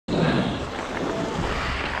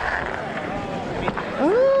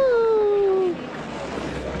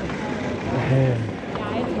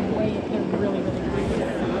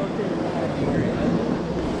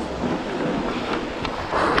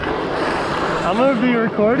I'm gonna be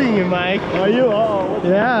recording you, Mike. Are you? Oh,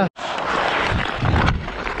 yeah.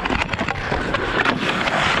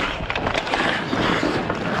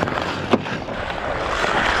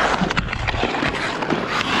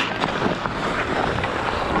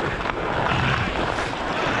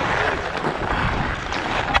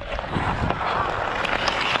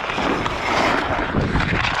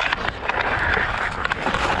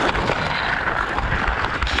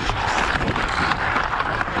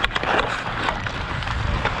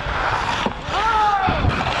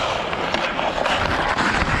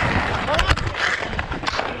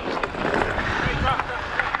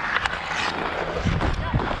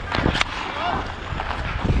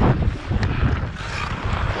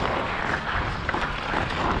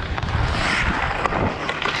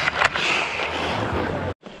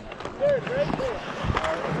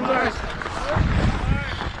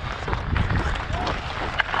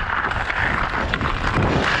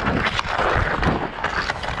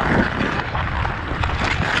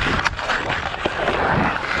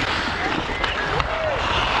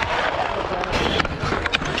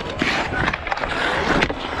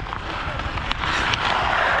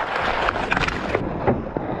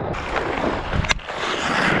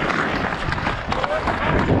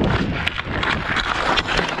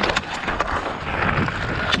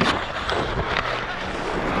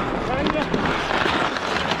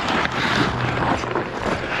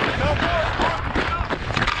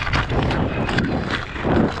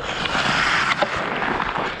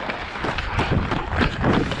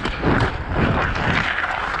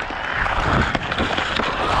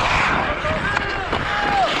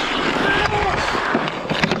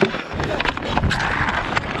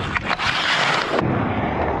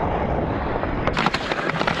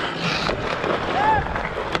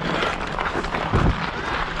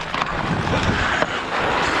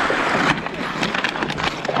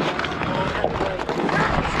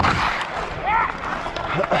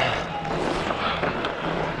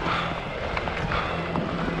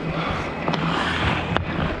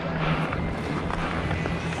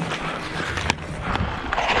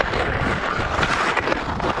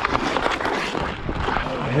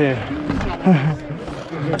 Hey.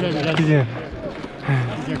 Gidiyor.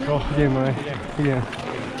 Gidiyorum abi. Gidiyor.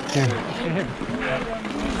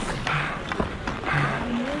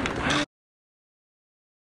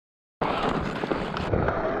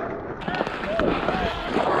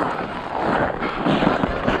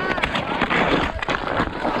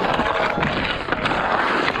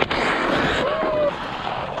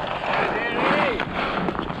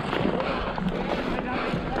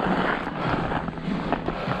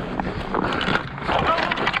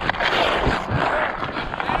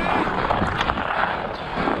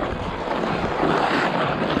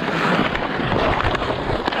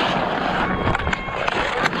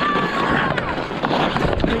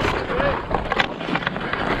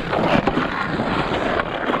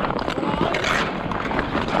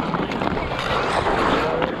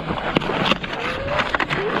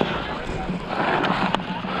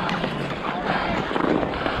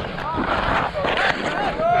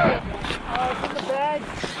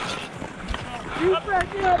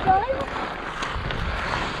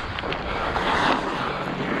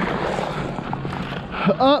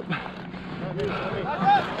 Up.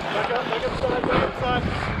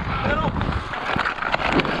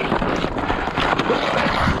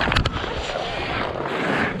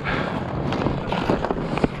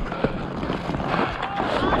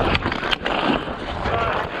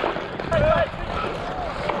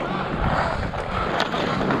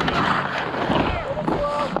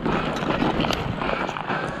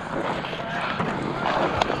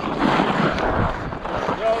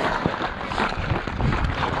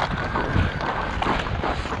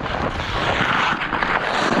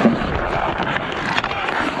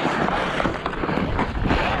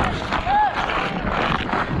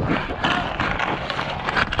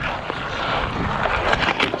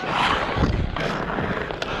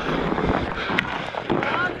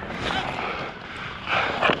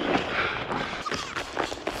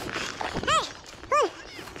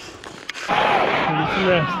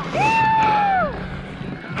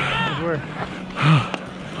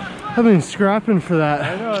 I've been scrapping for that.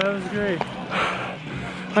 I know, that was great.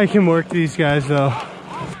 I can work these guys though.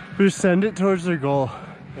 Just send it towards their goal.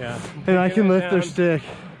 Yeah. And I can lift their stick.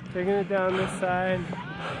 Taking it down this side.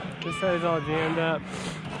 This side's all jammed up.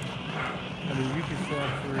 I mean, you can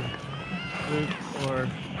snap for Luke or...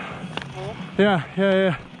 Yeah.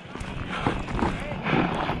 Yeah,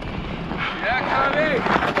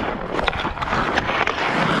 coming!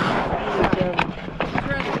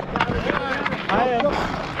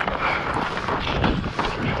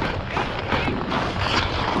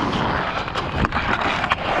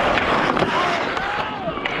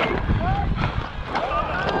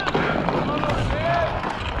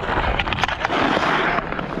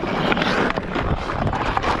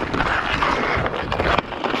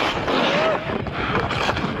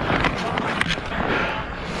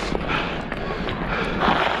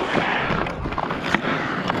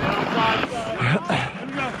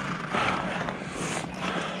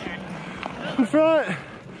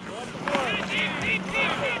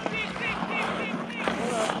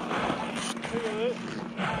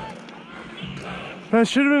 That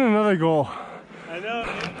should have been another goal. I know.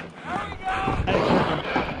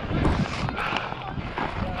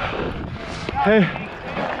 Hey.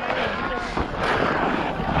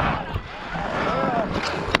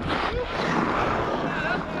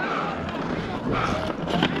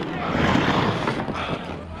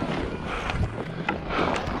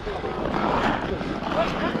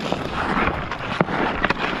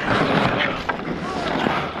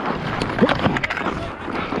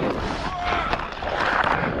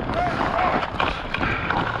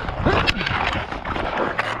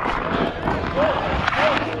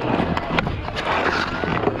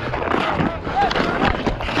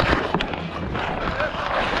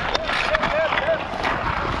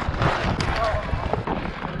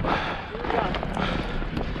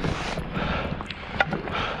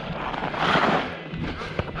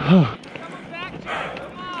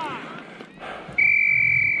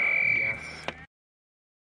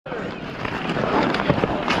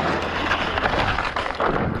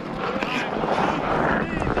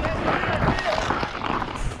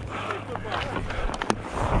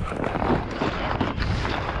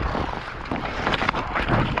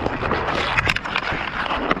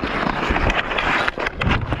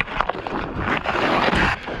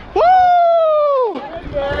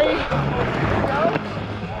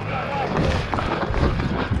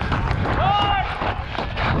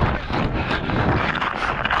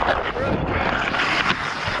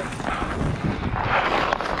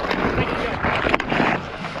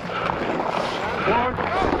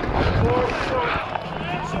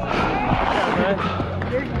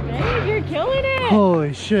 You're killing it!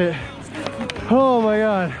 Holy shit. Oh my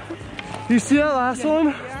god. You see that last one?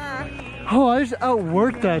 Yeah. Oh, I just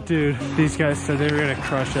outworked that dude. These guys said they were gonna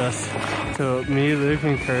crush us. So me, Luke,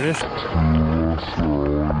 and Curtis.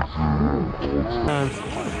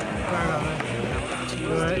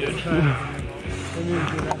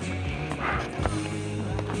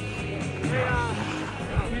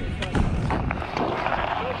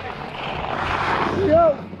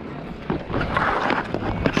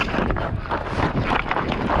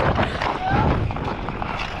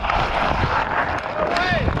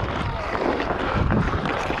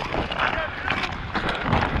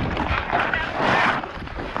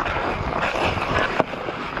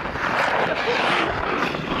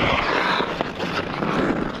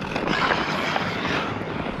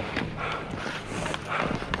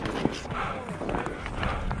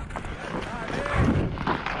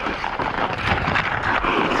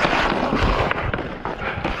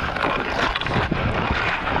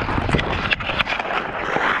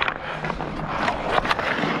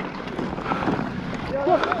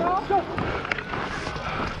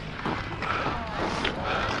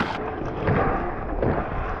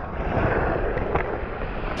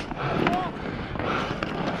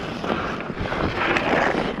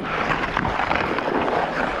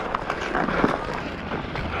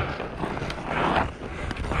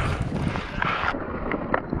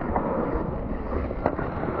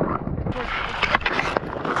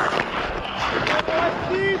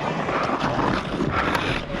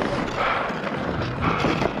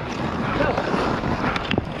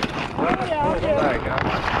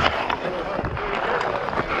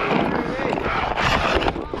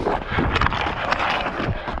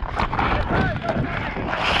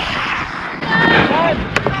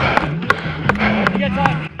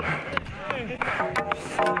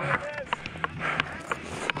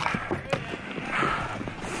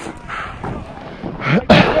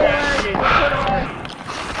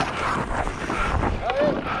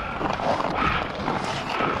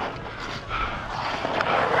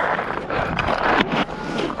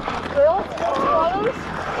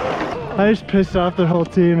 I just pissed off the whole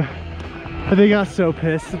team. They got so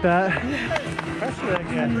pissed at that.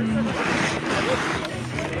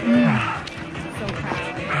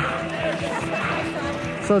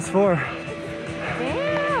 So it's 4.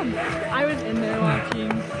 Damn! I was in there watching.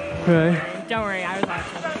 Right? Don't worry, I was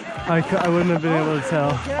watching. I wouldn't have been able to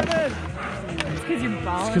tell. It's because you're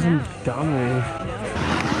balling. It's because I'm dominating.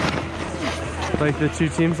 Like the 2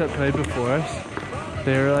 teams that played before us,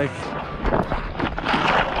 they were like,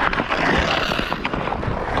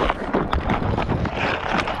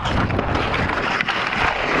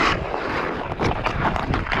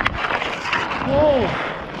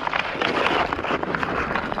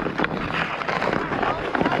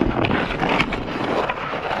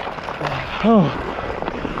 oh.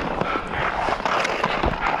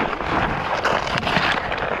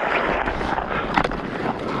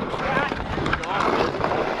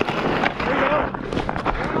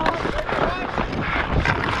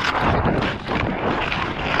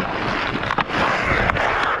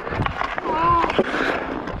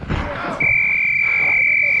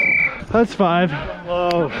 That's 5.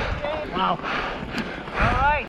 Whoa. Wow.